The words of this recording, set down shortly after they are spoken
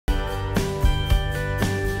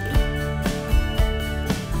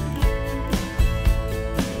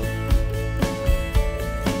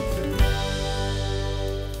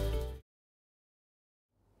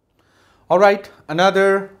Alright,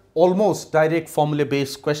 another almost direct formula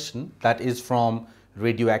based question that is from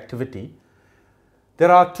radioactivity. There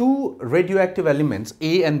are two radioactive elements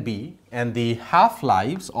A and B, and the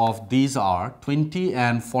half-lives of these are 20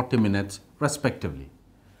 and 40 minutes respectively.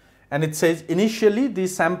 And it says initially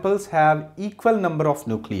these samples have equal number of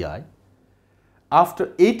nuclei.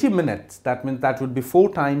 After 80 minutes, that means that would be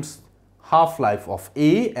 4 times half-life of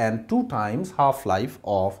A and 2 times half-life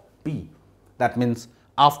of B. That means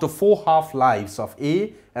after 4 half-lives of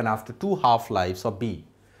A and after 2 half-lives of B,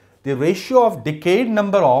 the ratio of decayed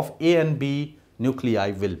number of A and B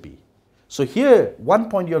nuclei will be. So here one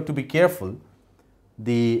point you have to be careful.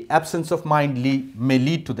 The absence of mind may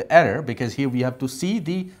lead to the error, because here we have to see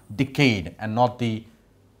the decayed and not the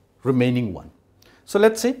remaining one. So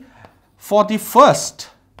let's say for the first,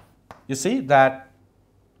 you see that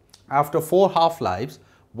after 4 half-lives,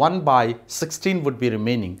 1 by 16 would be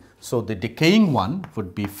remaining. So the decaying one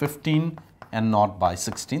would be 15 and not by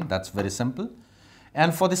 16. That's very simple.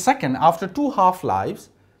 And for the second, after 2 half-lives,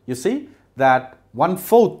 you see that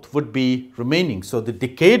 1/4 would be remaining. So the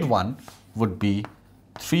decayed one would be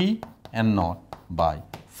 3 and not by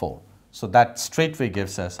 4. So that straightway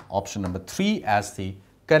gives us option number 3 as the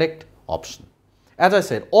correct option. As I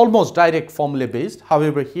said, almost direct formula based.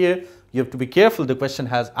 However, here you have to be careful. The question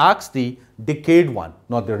has asked the decayed one,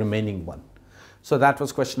 not the remaining one. So that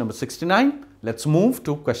was question number 69. Let's move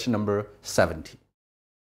to question number 70.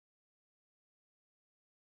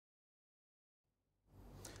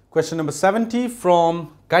 Question number 70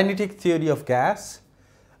 from kinetic theory of gas.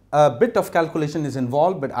 A bit of calculation is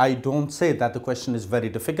involved, but I don't say that the question is very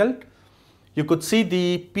difficult. You could see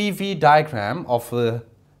the PV diagram of a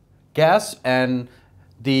gas, and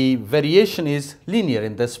the variation is linear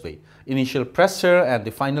in this way. Initial pressure and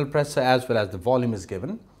the final pressure as well as the volume is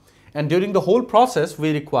given. And during the whole process,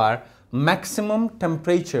 we require maximum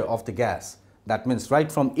temperature of the gas. That means right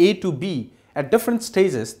from A to B, at different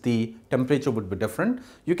stages, the temperature would be different.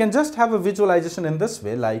 You can just have a visualization in this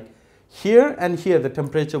way, like here and here the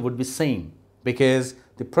temperature would be same, because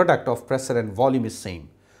the product of pressure and volume is same.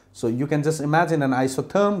 So you can just imagine an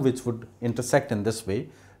isotherm which would intersect in this way.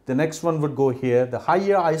 The next one would go here. The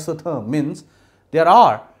higher isotherm means there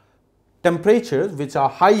are temperatures which are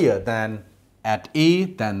higher than at A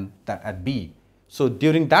than at B. So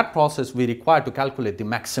during that process, we require to calculate the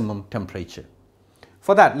maximum temperature.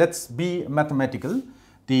 For that, let's be mathematical.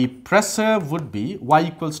 The pressure would be Y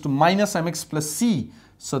equals to minus mx plus C.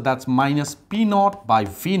 So that's minus P naught by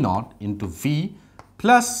V naught into V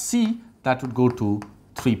plus C, that would go to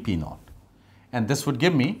 3P naught. And this would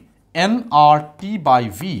give me nRT by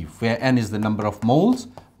V, where N is the number of moles,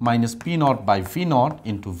 minus P naught by V naught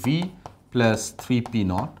into V plus 3P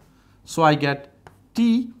naught. So I get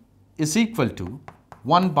T is equal to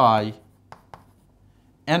 1 by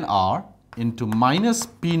NR into minus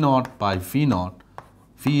P naught by V naught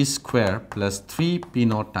V square plus 3P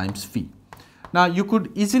naught times V. Now you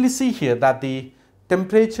could easily see here that the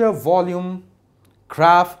temperature volume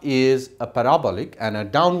graph is a parabolic and a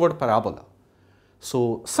downward parabola.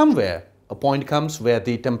 So somewhere a point comes where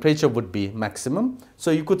the temperature would be maximum.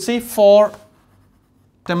 So you could say for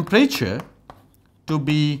temperature to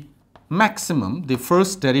be maximum, the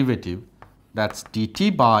first derivative, that's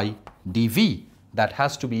dt by dv, that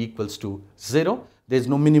has to be equals to 0. There is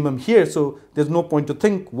no minimum here, so there is no point to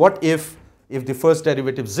think what if the first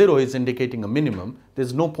derivative 0 is indicating a minimum. There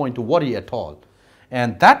is no point to worry at all.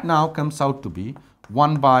 And that now comes out to be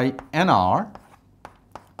 1 by nr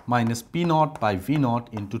minus P naught by V naught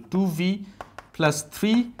into 2V plus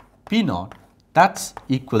 3P naught, that's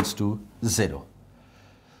equals to 0.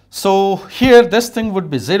 So here this thing would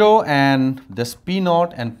be 0 and this P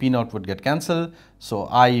naught and P naught would get cancelled. So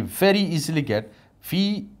I very easily get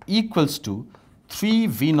V equals to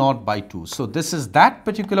 3V naught by 2. So this is that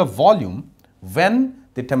particular volume when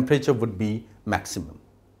the temperature would be maximum.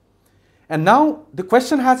 And now the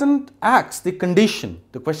question hasn't asked the condition,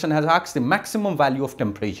 the question has asked the maximum value of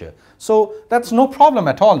temperature. So that's no problem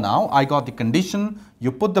at all now. I got the condition,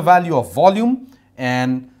 you put the value of volume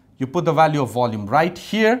and you put the value of volume right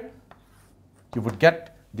here, you would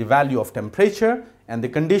get the value of temperature, and the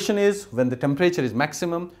condition is when the temperature is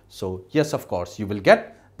maximum. So yes, of course, you will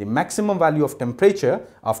get the maximum value of temperature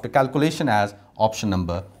after calculation as option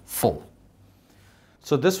number 4.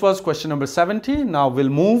 So this was question number 70. Now we'll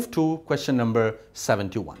move to question number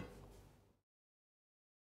 71.